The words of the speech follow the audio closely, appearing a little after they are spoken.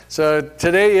So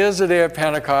today is the day of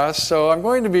Pentecost. So I'm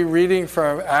going to be reading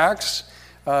from Acts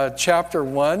chapter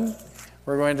 1.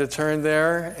 We're going to turn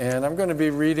there, and I'm going to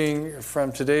be reading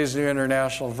from today's New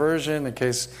International Version in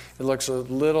case it looks a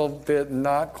little bit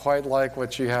not quite like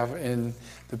what you have in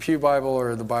the Pew Bible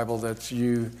or the Bible that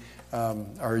you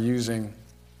are using.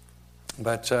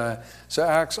 But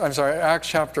Acts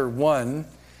chapter 1,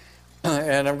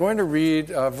 and I'm going to read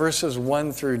verses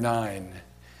 1 through 9.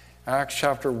 Acts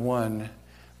chapter 1,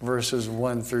 verses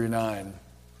 1 through 9.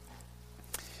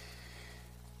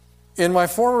 In my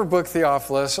former book,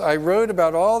 Theophilus, I wrote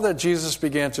about all that Jesus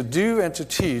began to do and to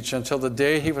teach until the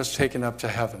day he was taken up to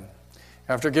heaven,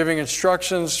 after giving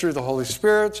instructions through the Holy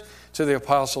Spirit to the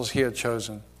apostles he had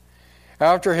chosen.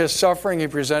 After his suffering, he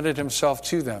presented himself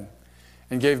to them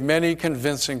and gave many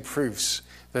convincing proofs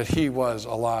that he was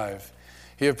alive.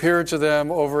 He appeared to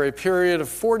them over a period of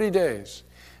 40 days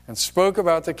and spoke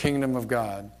about the kingdom of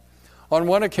God. On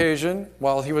one occasion,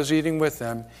 while he was eating with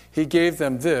them, he gave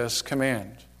them this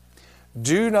command: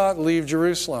 "Do not leave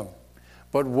Jerusalem,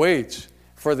 but wait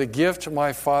for the gift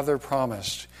my Father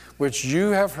promised, which you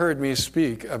have heard me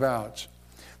speak about.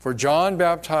 For John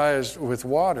baptized with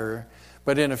water,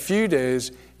 but in a few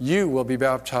days you will be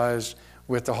baptized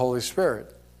with the Holy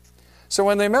Spirit." So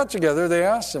when they met together, they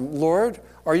asked him, "Lord,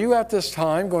 are you at this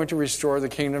time going to restore the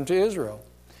kingdom to Israel?"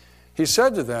 He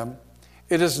said to them,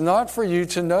 "It is not for you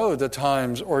to know the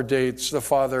times or dates the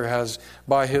Father has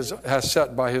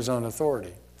set by his own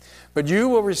authority. But you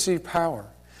will receive power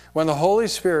when the Holy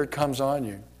Spirit comes on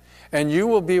you, and you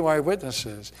will be my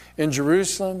witnesses in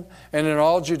Jerusalem and in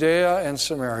all Judea and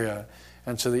Samaria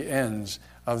and to the ends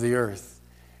of the earth."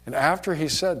 And after he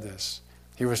said this,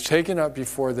 he was taken up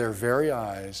before their very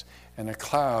eyes, and a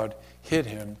cloud hid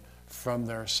him from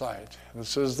their sight.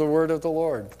 This is the word of the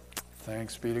Lord.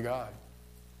 Thanks be to God.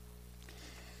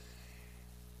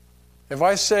 If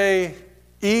I say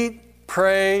eat,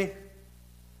 pray,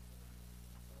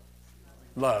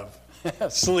 love.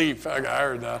 Sleep. I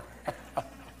heard that.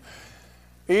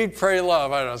 Eat, pray,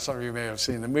 love. I don't know, some of you may have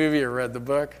seen the movie or read the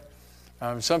book.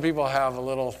 Some people have a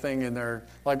little thing in their,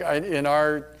 in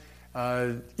our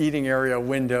eating area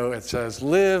window, it says,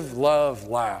 live, love,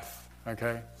 laugh.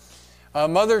 Okay?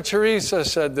 Mother Teresa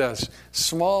said this: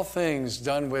 small things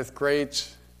done with great,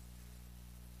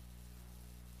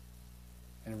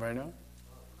 anybody know?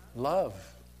 Love.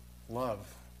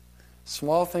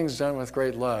 Small things done with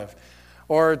great love.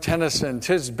 Or Tennyson,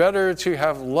 "'Tis better to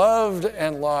have loved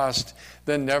and lost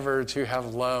than never to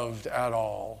have loved at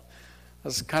all."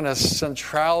 This kind of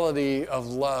centrality of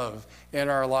love in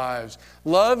our lives.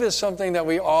 Love is something that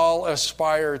we all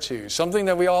aspire to, something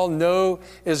that we all know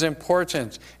is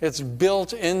important. It's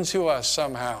built into us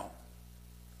somehow.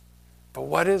 But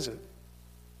what is it?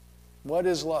 What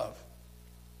is love?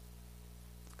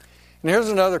 And here's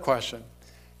another question.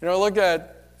 Look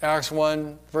at Acts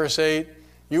 1, verse 8.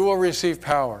 You will receive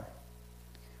power.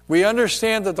 We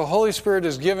understand that the Holy Spirit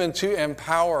is given to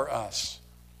empower us.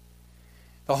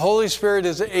 The Holy Spirit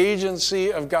is the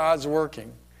agency of God's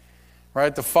working.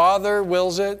 Right? The Father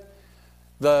wills it.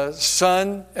 The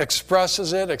Son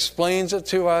expresses it, explains it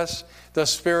to us. The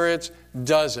Spirit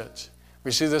does it. We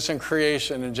see this in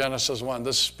creation in Genesis 1.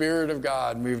 The Spirit of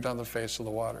God moved on the face of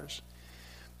the waters.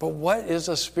 But what is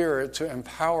the Spirit to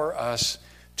empower us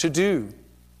to do?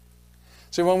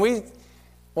 See, when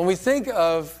we think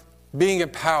of being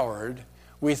empowered,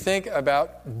 we think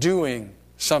about doing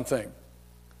something.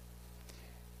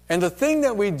 And the thing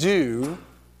that we do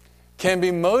can be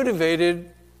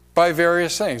motivated by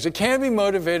various things. It can be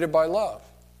motivated by love.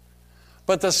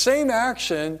 But the same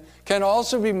action can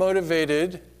also be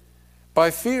motivated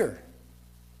by fear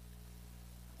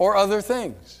or other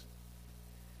things.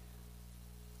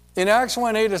 In Acts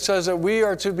 1:8 it says that we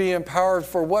are to be empowered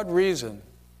for what reason?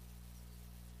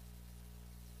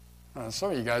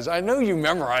 Some of you guys, I know you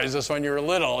memorized this when you were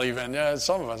little even. Yeah,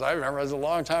 some of us, I memorized it a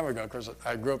long time ago because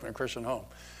I grew up in a Christian home.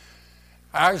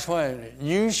 Acts 1:8,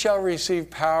 you shall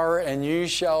receive power and you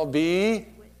shall be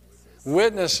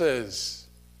witnesses.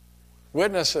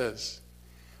 Witnesses.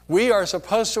 We are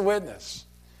supposed to witness.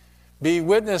 Be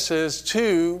witnesses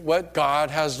to what God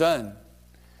has done.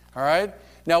 All right?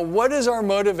 Now, what is our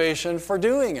motivation for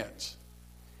doing it?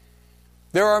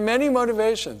 There are many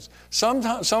motivations. Some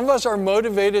of us are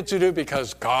motivated to do it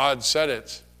because God said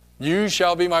it. You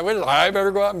shall be my witness. I better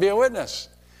go out and be a witness.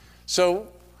 So,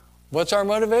 what's our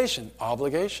motivation?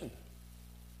 Obligation.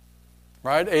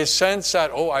 Right? A sense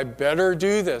that, I better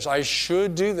do this. I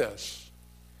should do this.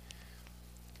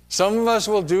 Some of us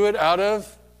will do it out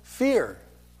of fear.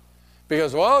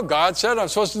 Because, God said I'm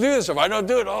supposed to do this. If I don't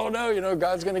do it,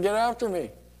 God's going to get after me.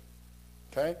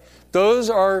 Okay? Those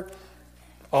are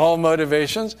all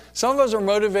motivations. Some of us are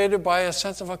motivated by a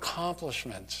sense of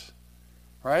accomplishment,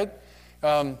 right?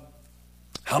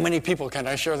 How many people can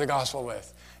I share the gospel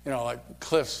with? Like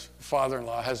Cliff's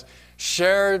father-in-law has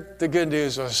shared the good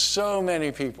news with so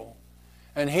many people.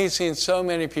 And he's seen so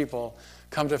many people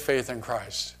come to faith in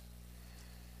Christ.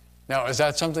 Now, is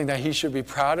that something that he should be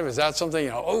proud of? Is that something,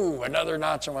 another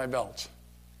notch on my belt?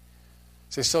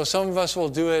 See, so some of us will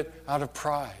do it out of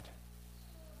pride.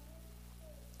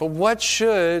 But what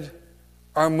should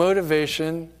our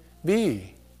motivation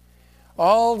be?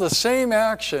 All the same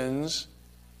actions,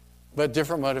 but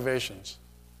different motivations.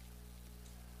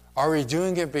 Are we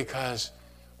doing it because,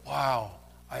 wow,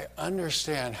 I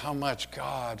understand how much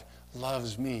God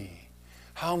loves me,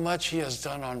 how much he has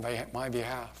done on my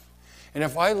behalf. And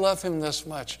if I love him this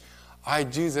much, I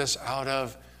do this out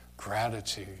of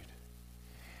gratitude.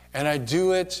 And I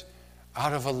do it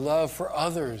out of a love for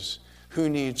others who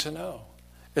need to know.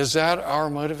 Is that our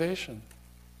motivation?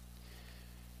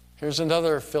 Here's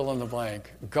another fill in the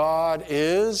blank. God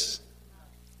is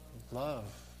love.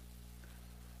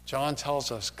 John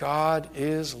tells us God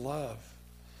is love.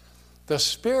 The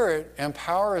Spirit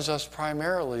empowers us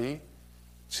primarily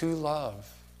to love.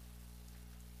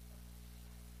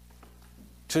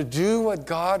 To do what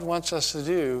God wants us to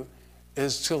do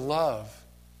is to love.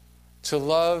 To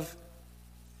love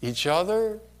each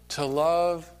other, to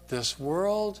love this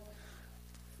world,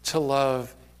 to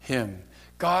love him.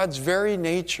 God's very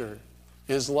nature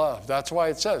is love. That's why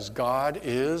it says God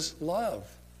is love.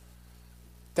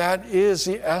 That is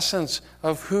the essence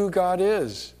of who God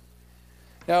is.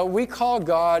 Now, we call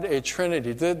God a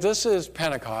Trinity. This is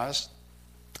Pentecost.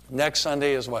 Next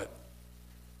Sunday is what?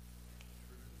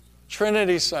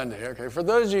 Trinity Sunday. Okay, for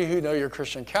those of you who know your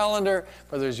Christian calendar,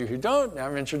 for those of you who don't,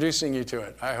 I'm introducing you to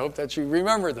it. I hope that you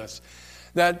remember this.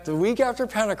 That the week after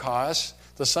Pentecost,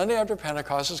 the Sunday after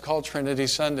Pentecost is called Trinity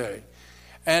Sunday.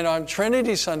 And on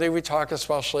Trinity Sunday, we talk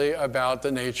especially about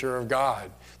the nature of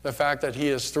God. The fact that he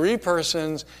is three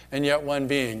persons and yet one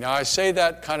being. Now, I say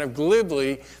that kind of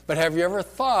glibly, but have you ever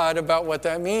thought about what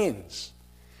that means?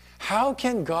 How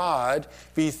can God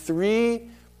be three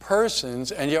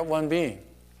persons and yet one being?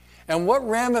 And what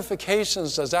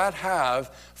ramifications does that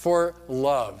have for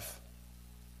love?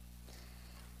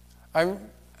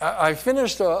 I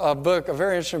finished a book, a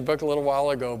very interesting book a little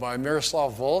while ago by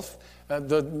Miroslav Volf.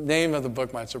 The name of the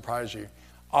book might surprise you.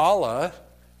 Allah,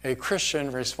 a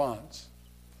Christian Response.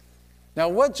 Now,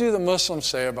 what do the Muslims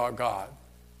say about God?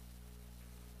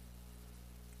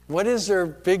 What is their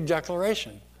big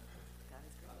declaration?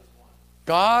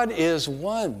 God is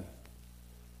one.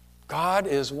 God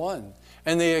is one.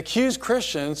 And they accuse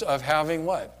Christians of having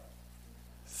what?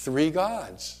 Three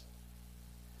gods.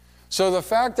 So the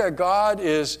fact that God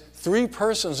is three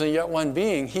persons and yet one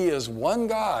being, he is one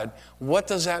God, what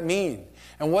does that mean?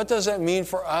 And what does that mean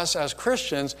for us as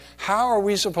Christians? How are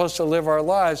we supposed to live our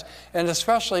lives? And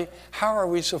especially, how are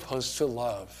we supposed to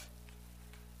love?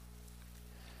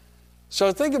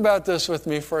 So think about this with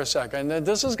me for a second.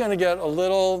 This is going to get a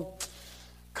little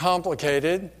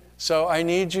complicated, so I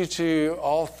need you to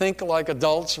all think like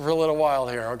adults for a little while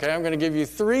here, okay? I'm going to give you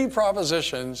three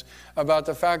propositions about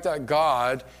the fact that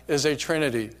God is a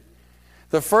Trinity.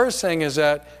 The first thing is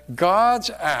that God's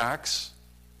acts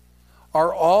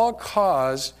are all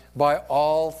caused by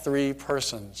all three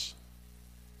persons.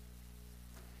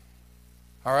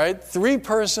 All right? Three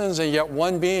persons and yet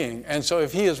one being. And so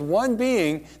if he is one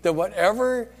being, then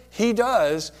whatever he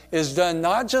does is done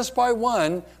not just by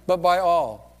one, but by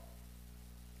all.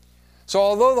 So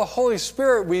although the Holy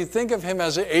Spirit, we think of him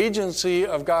as an agency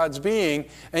of God's being,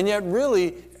 and yet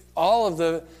really all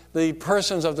of the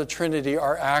persons of the Trinity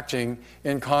are acting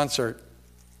in concert.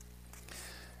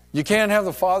 You can't have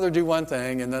the Father do one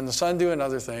thing, and then the Son do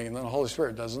another thing, and then the Holy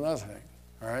Spirit does another thing.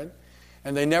 All right?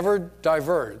 And they never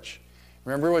diverge.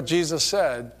 Remember what Jesus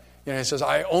said? He says,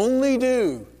 I only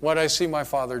do what I see my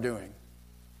Father doing.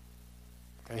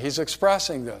 Okay, he's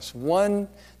expressing this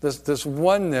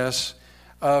oneness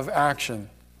of action.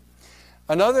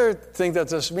 Another thing that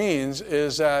this means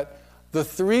is that the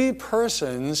three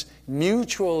persons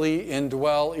mutually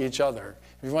indwell each other.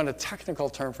 If you want a technical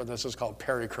term for this, it's called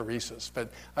perichoresis, but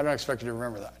I don't expect you to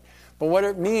remember that. But what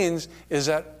it means is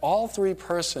that all three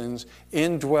persons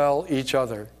indwell each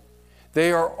other.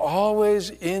 They are always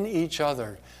in each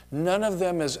other. None of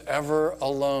them is ever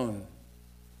alone.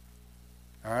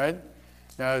 All right?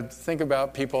 Now, think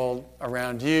about people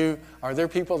around you. Are there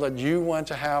people that you want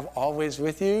to have always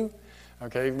with you?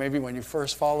 Okay, maybe when you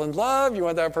first fall in love, you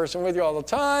want that person with you all the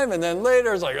time, and then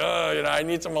later it's like, I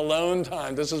need some alone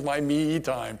time. This is my me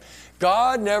time.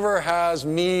 God never has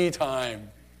me time.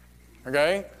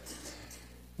 Okay?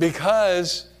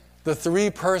 Because the three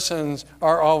persons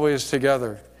are always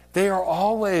together. They are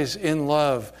always in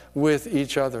love with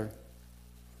each other.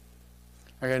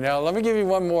 Okay, now let me give you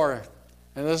one more.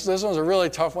 And this one's a really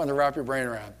tough one to wrap your brain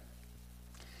around.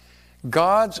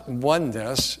 God's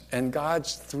oneness and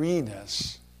God's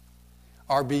threeness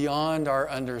are beyond our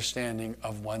understanding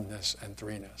of oneness and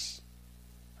threeness.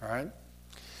 All right?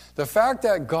 The fact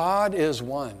that God is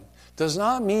one does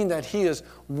not mean that he is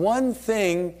one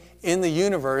thing in the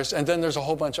universe and then there's a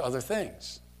whole bunch of other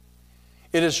things.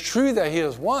 It is true that he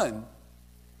is one.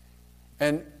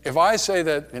 And if I say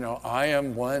that, I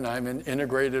am one, I'm an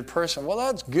integrated person, well,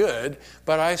 that's good,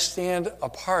 but I stand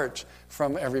apart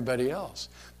from everybody else.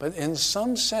 But in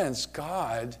some sense,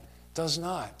 God does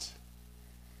not.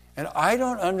 And I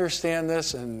don't understand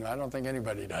this, and I don't think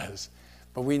anybody does,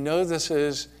 but we know this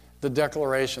is the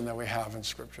declaration that we have in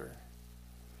Scripture.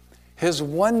 His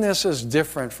oneness is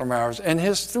different from ours, and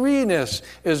his threeness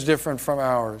is different from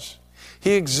ours.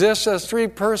 He exists as three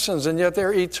persons, and yet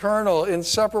they're eternal,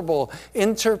 inseparable,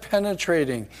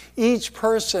 interpenetrating. Each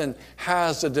person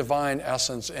has the divine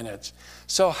essence in it.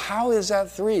 So how is that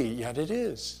three? Yet it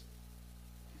is.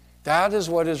 That is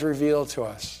what is revealed to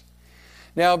us.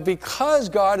 Now, because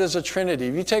God is a Trinity,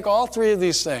 if you take all three of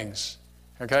these things,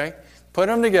 okay, put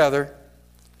them together,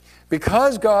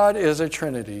 because God is a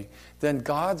Trinity, then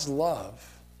God's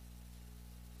love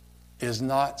is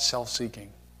not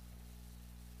self-seeking.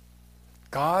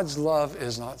 God's love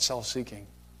is not self-seeking.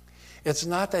 It's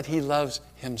not that he loves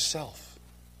himself.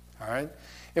 All right?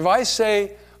 If I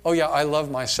say, oh yeah, I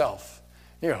love myself,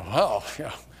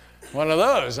 one of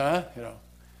those, huh?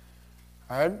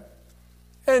 All right?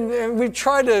 And we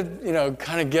try to,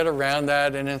 kind of get around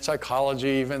that. And in psychology,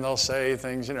 even they'll say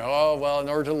things, in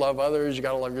order to love others, you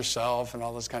got to love yourself and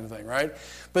all this kind of thing, right?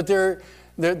 But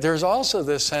there's also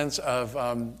this sense of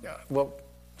what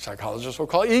psychologists will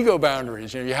call ego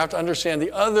boundaries. You have to understand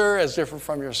the other as different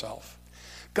from yourself.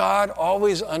 God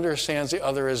always understands the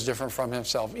other as different from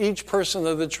himself. Each person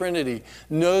of the Trinity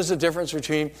knows the difference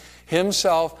between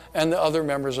himself and the other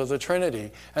members of the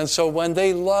Trinity. And so when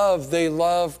they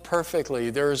love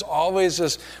perfectly. There is always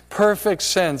this perfect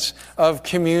sense of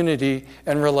community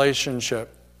and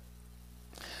relationship.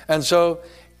 And so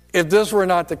if this were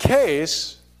not the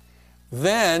case,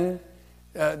 then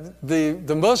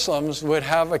the Muslims would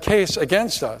have a case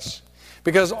against us,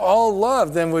 because all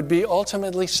love then would be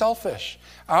ultimately selfish.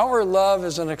 Our love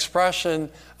is an expression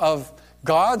of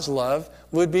God's love,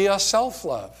 would be a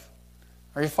self-love.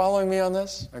 Are you following me on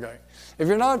this? Okay. If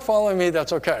you're not following me,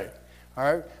 that's okay. All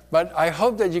right? But I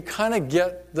hope that you kind of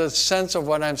get the sense of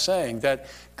what I'm saying, that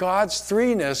God's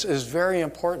threeness is very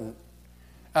important,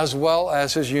 as well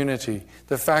as his unity,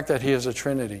 the fact that he is a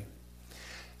Trinity.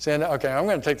 Saying, okay, I'm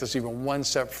going to take this even one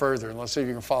step further, and let's see if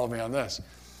you can follow me on this.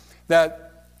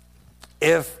 That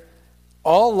if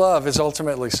all love is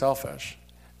ultimately selfish,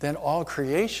 then all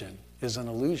creation is an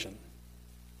illusion.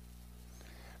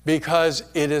 Because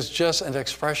it is just an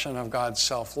expression of God's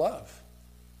self-love.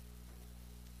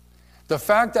 The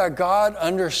fact that God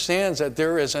understands that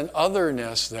there is an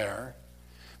otherness there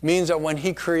means that when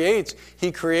he creates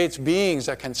beings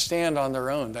that can stand on their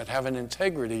own, that have an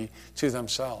integrity to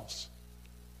themselves.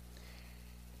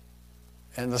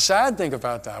 And the sad thing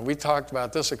about that, we talked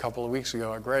about this a couple of weeks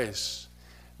ago at Grace,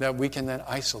 that we can then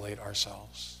isolate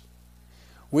ourselves.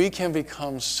 We can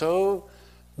become so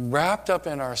wrapped up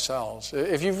in ourselves.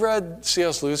 If you've read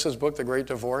C.S. Lewis's book, The Great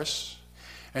Divorce,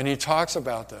 and he talks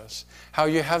about this, how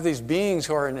you have these beings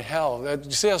who are in hell.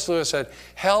 C.S. Lewis said,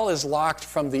 hell is locked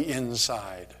from the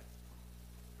inside.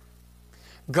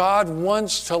 God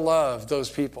wants to love those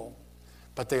people,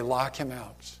 but they lock him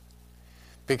out.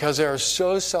 Because they are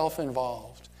so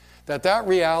self-involved that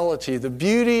reality, the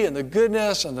beauty and the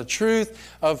goodness and the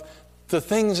truth of the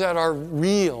things that are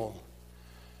real,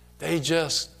 they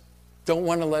just don't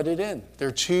want to let it in.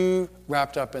 They're too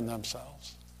wrapped up in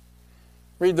themselves.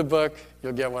 Read the book,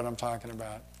 you'll get what I'm talking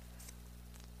about.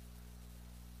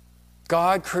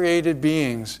 God created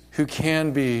beings who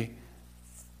can be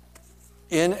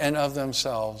in and of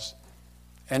themselves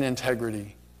an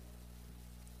integrity.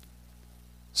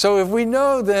 So if we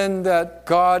know then that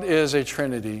God is a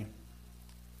Trinity,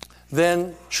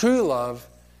 then true love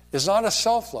is not a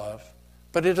self-love,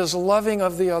 but it is loving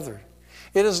of the other.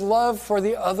 It is love for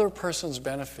the other person's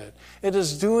benefit. It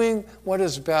is doing what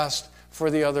is best for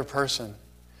the other person,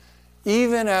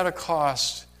 even at a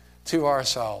cost to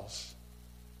ourselves.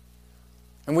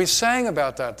 And we sang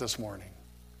about that this morning.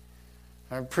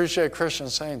 I appreciate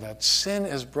Christians saying that. Sin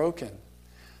is broken.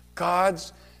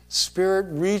 God's Spirit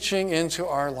reaching into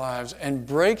our lives and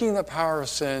breaking the power of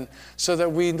sin so that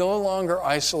we no longer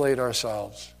isolate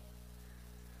ourselves.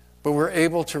 but we're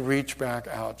able to reach back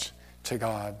out to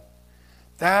God.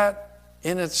 That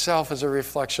in itself is a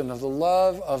reflection of the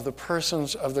love of the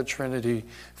persons of the Trinity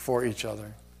for each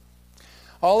other.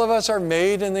 All of us are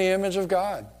made in the image of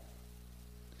God.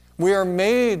 We are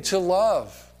made to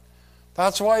love.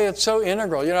 That's why it's so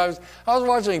integral. You know, I was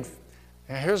watching,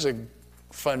 here's a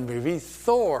fun movie,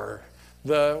 Thor.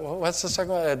 What's the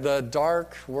second one? The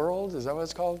Dark World? Is that what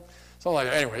it's called? Something like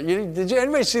that. Anyway, did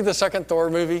anybody see the second Thor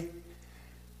movie?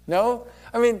 No?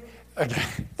 I mean, okay.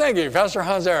 Thank you, Pastor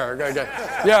Hans Eric. Okay.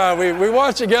 Yeah, we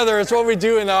watch together. It's what we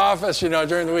do in the office, you know,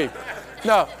 during the week.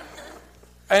 No.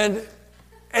 And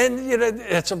you know,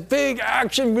 it's a big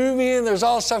action movie, and there's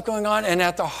all stuff going on, and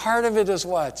at the heart of it is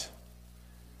what?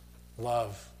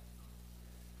 Love.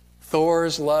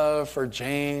 Thor's love for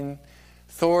Jane.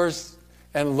 Thor's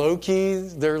and Loki,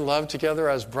 their love together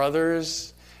as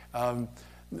brothers.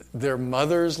 Their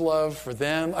mother's love for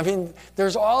them. I mean,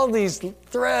 there's all these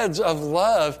threads of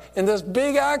love in this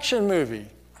big action movie.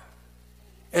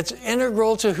 It's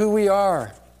integral to who we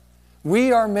are.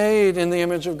 We are made in the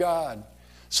image of God.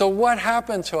 So what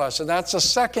happened to us? And that's the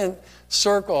second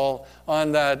circle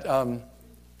on that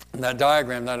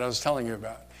diagram that I was telling you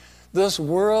about. This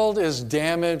world is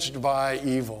damaged by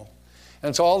evil.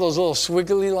 And so all those little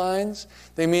squiggly lines,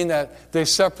 they mean that they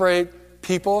separate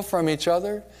people from each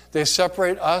other, they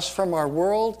separate us from our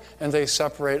world, and they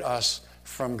separate us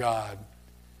from God.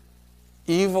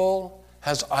 Evil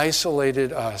has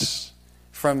isolated us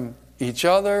from each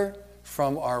other,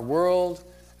 from our world,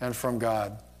 and from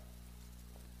God.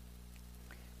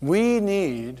 We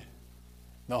need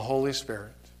the Holy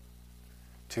Spirit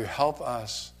to help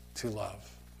us to love.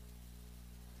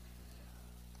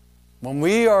 When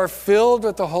we are filled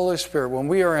with the Holy Spirit, when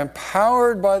we are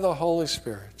empowered by the Holy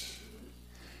Spirit,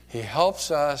 He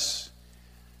helps us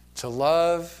to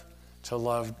love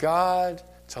God,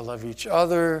 to love each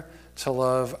other, to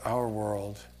love our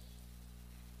world.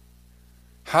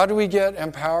 How do we get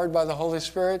empowered by the Holy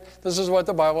Spirit? This is what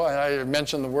the Bible, and I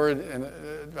mentioned the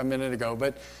word a minute ago,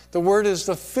 but the word is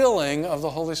the filling of the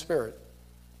Holy Spirit.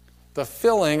 The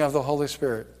filling of the Holy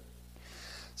Spirit.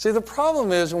 See, the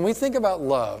problem is when we think about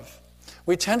love,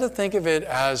 we tend to think of it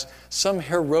as some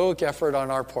heroic effort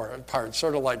on our part,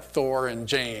 sort of like Thor and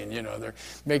Jane. You know, they're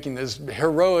making these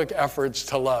heroic efforts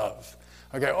to love.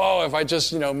 Okay, if I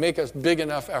just, make a big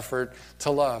enough effort to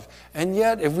love. And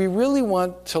yet, if we really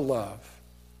want to love,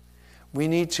 we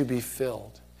need to be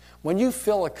filled. When you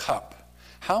fill a cup,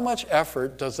 how much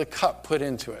effort does the cup put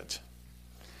into it?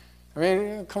 I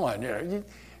mean, come on,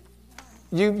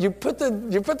 you put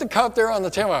the cup there on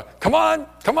the table. Come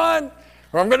on,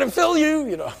 or I'm going to fill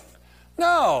you.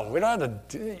 No, we don't have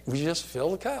to do it. We just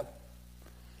fill the cup.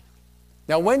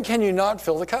 Now, when can you not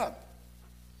fill the cup?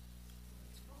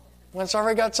 When it's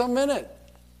already got something in it,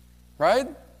 right?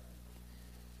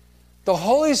 The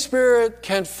Holy Spirit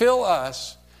can fill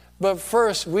us, but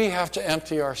first we have to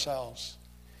empty ourselves.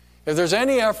 If there's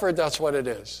any effort, that's what it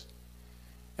is.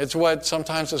 It's what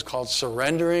sometimes is called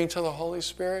surrendering to the Holy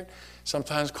Spirit,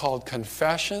 sometimes called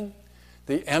confession,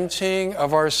 the emptying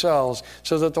of ourselves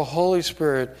so that the Holy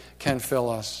Spirit can fill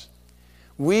us.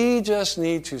 We just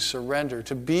need to surrender,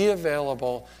 to be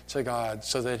available to God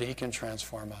so that He can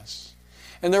transform us.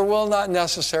 And there will not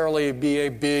necessarily be a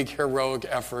big heroic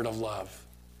effort of love.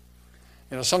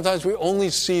 Sometimes we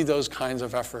only see those kinds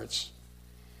of efforts.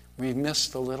 We miss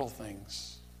the little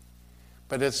things.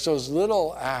 But it's those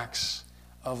little acts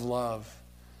of love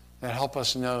that help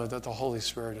us know that the Holy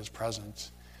Spirit is present.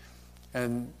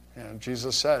 And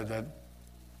Jesus said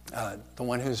that the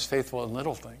one who's faithful in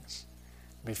little things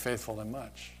will be faithful in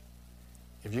much.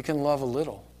 If you can love a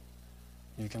little,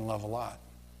 you can love a lot.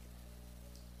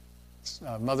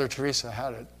 Mother Teresa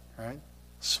had it, right?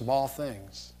 Small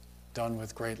things done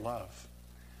with great love.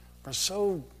 We're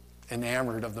so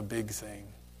enamored of the big thing.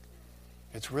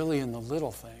 It's really in the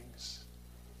little things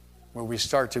where we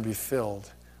start to be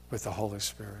filled with the Holy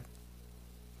Spirit.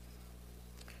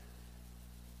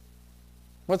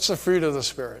 What's the fruit of the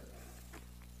Spirit?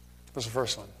 What's the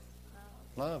first one?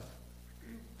 Love.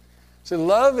 See,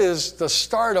 love is the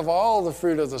start of all the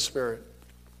fruit of the Spirit.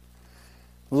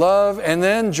 Love and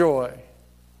then joy.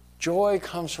 Joy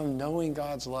comes from knowing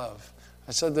God's love.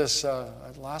 I said this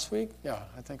last week? Yeah,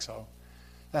 I think so.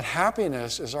 That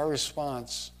happiness is our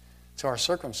response to our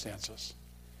circumstances.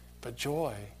 But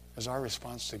joy is our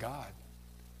response to God.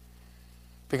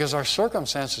 Because our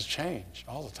circumstances change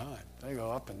all the time. They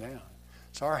go up and down.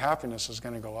 So our happiness is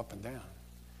going to go up and down.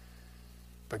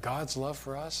 But God's love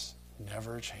for us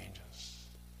never changes.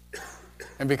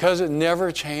 And because it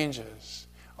never changes,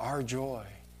 our joy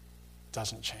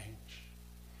doesn't change.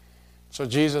 So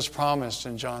Jesus promised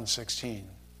in John 16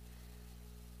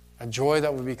 A joy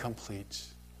that will be complete,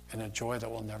 and a joy that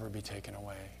will never be taken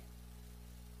away.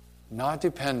 Not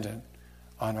dependent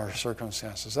on our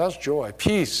circumstances. That's joy.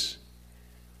 Peace.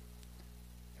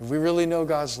 If we really know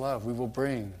God's love, we will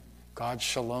bring God's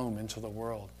shalom into the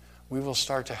world. We will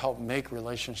start to help make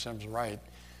relationships right.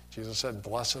 Jesus said,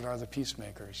 blessed are the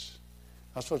peacemakers.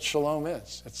 That's what shalom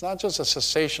is. It's not just a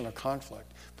cessation of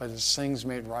conflict, but it's things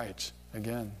made right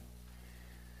again.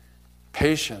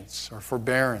 Patience or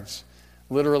forbearance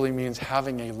literally means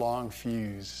having a long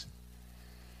fuse.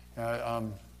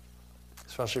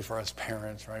 Especially for us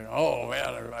parents, right? Oh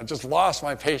man, I just lost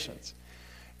my patience.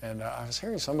 And I was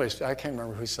hearing somebody, I can't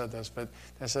remember who said this, but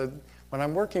they said, when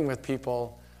I'm working with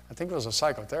people, I think it was a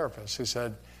psychotherapist who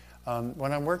said,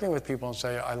 when I'm working with people and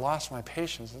say, I lost my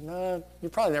patience, no, you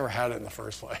probably never had it in the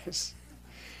first place.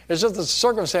 It's just the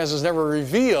circumstances never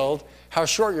revealed how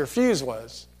short your fuse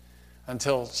was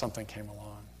until something came along.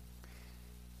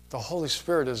 The Holy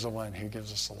Spirit is the one who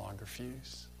gives us the longer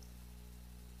fuse.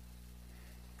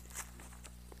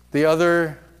 The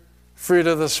other fruit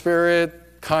of the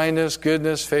Spirit, kindness,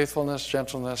 goodness, faithfulness,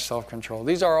 gentleness, self-control.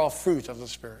 These are all fruit of the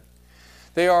Spirit.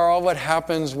 They are all what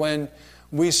happens when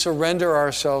we surrender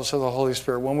ourselves to the Holy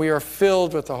Spirit, when we are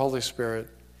filled with the Holy Spirit,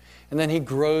 and then He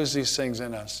grows these things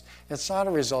in us. It's not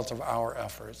a result of our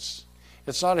efforts.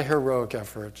 It's not a heroic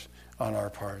effort on our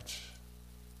part.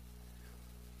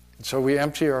 And so we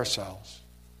empty ourselves.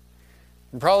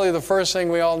 And probably the first thing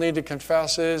we all need to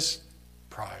confess is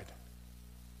pride.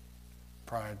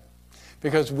 Pride.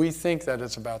 Because we think that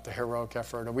it's about the heroic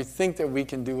effort, or we think that we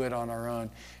can do it on our own.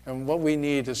 And what we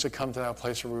need is to come to that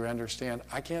place where we understand,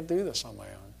 I can't do this on my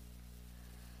own.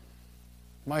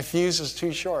 My fuse is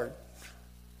too short.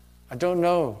 I don't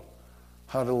know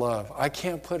how to love. I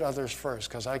can't put others first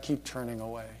because I keep turning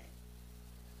away.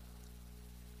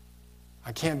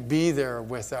 I can't be there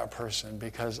with that person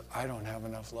because I don't have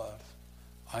enough love.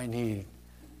 I need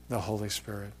the Holy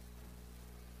Spirit.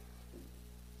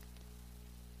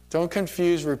 Don't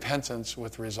confuse repentance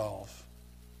with resolve.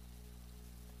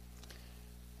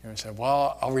 You would say,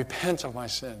 well, I'll repent of my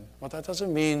sin. Well, that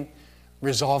doesn't mean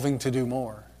resolving to do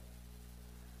more.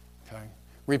 Okay?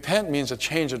 Repent means a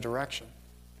change of direction.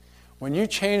 When you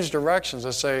change directions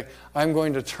and say, I'm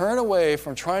going to turn away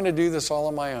from trying to do this all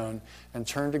on my own and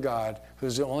turn to God,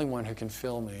 who's the only one who can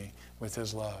fill me with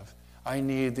His love. I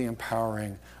need the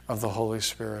empowering of the Holy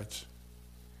Spirit.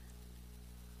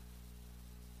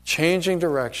 Changing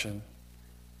direction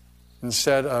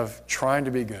instead of trying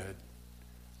to be good,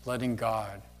 letting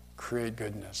God create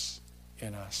goodness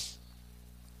in us.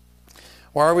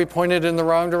 Why are we pointed in the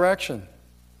wrong direction?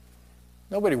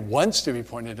 Nobody wants to be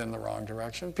pointed in the wrong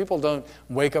direction. People don't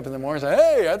wake up in the morning and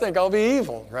say, hey, I think I'll be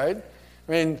evil, right?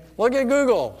 I mean, look at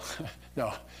Google.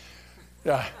 No.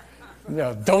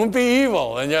 Don't be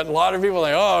evil. And yet a lot of people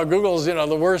think, oh, Google's,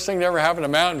 the worst thing to ever happen to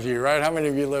Mountain View, right? How many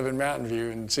of you live in Mountain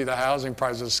View and see the housing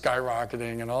prices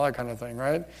skyrocketing and all that kind of thing,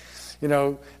 right?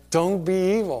 Don't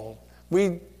be evil.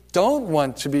 We don't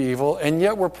want to be evil, and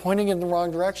yet we're pointing in the wrong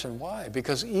direction. Why?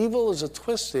 Because evil is a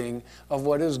twisting of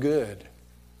what is good.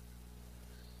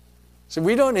 So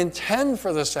we don't intend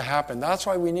for this to happen. That's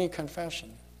why we need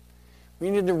confession. We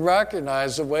need to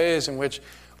recognize the ways in which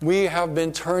we have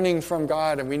been turning from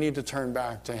God and we need to turn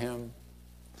back to Him.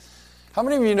 How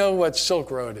many of you know what Silk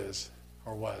Road is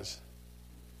or was?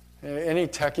 Any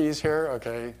techies here?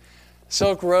 Okay.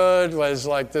 Silk Road was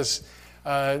like this,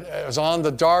 it was on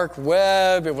the dark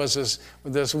web. It was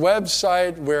this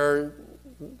website where,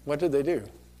 what did they do?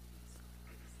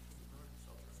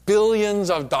 Billions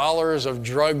of dollars of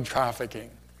drug trafficking.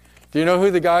 Do you know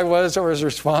who the guy was that was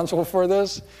responsible for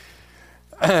this?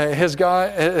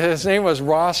 His name was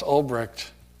Ross Ulbricht.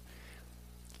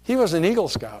 He was an Eagle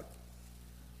Scout.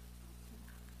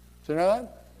 Do you know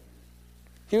that?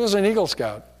 He was an Eagle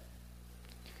Scout.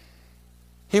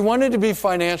 He wanted to be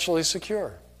financially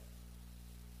secure.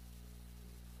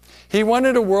 He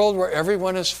wanted a world where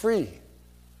everyone is free.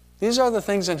 These are the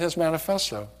things in his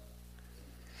manifesto.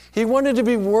 He wanted to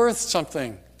be worth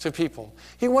something to people.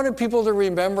 He wanted people to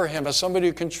remember him as somebody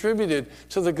who contributed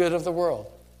to the good of the world.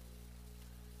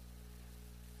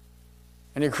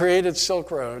 And he created Silk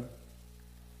Road.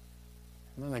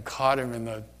 And then they caught him in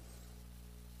the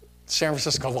San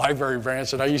Francisco Library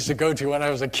branch that I used to go to when I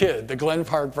was a kid, the Glen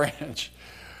Park branch.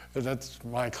 That's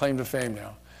my claim to fame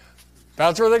now.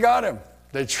 That's where they got him.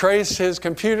 They traced his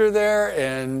computer there,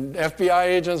 and FBI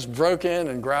agents broke in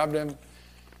and grabbed him.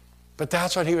 But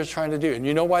that's what he was trying to do. And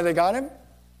you know why they got him?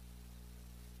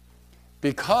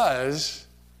 Because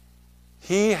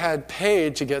he had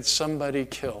paid to get somebody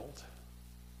killed.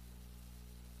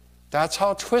 That's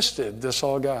how twisted this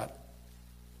all got.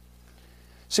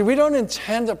 See, we don't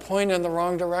intend to point in the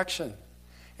wrong direction.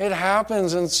 It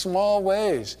happens in small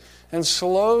ways. And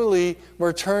slowly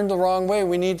we're turned the wrong way.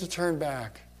 We need to turn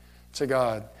back to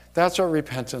God. That's what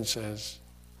repentance is.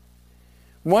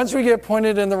 Once we get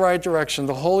pointed in the right direction,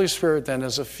 the Holy Spirit then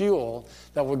is a fuel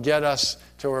that will get us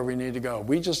to where we need to go.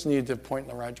 We just need to point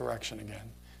in the right direction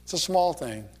again. It's a small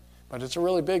thing, but it's a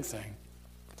really big thing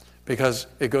because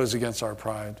it goes against our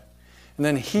pride. And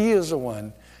then He is the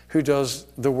one who does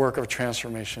the work of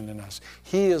transformation in us.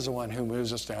 He is the one who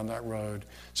moves us down that road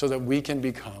so that we can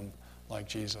become like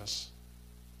Jesus.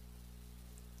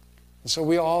 And so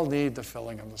we all need the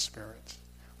filling of the Spirit.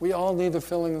 We all need the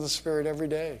filling of the Spirit every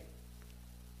day.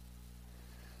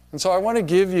 And so I want to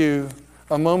give you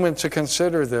a moment to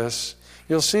consider this.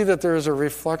 You'll see that there is a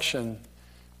reflection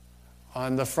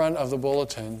on the front of the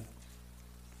bulletin.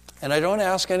 And I don't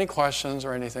ask any questions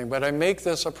or anything, but I make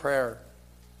this a prayer.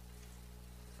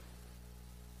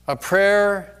 A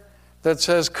prayer that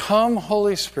says, "Come,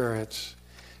 Holy Spirit,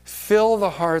 fill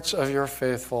the hearts of your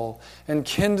faithful and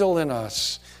kindle in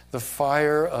us the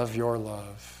fire of your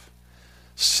love.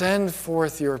 Send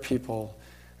forth your people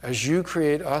as you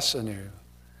create us anew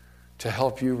to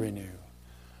help you renew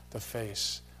the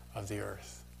face of the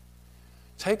earth."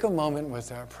 Take a moment with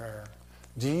that prayer.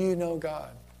 Do you know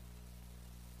God?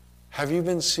 Have you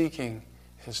been seeking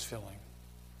His filling?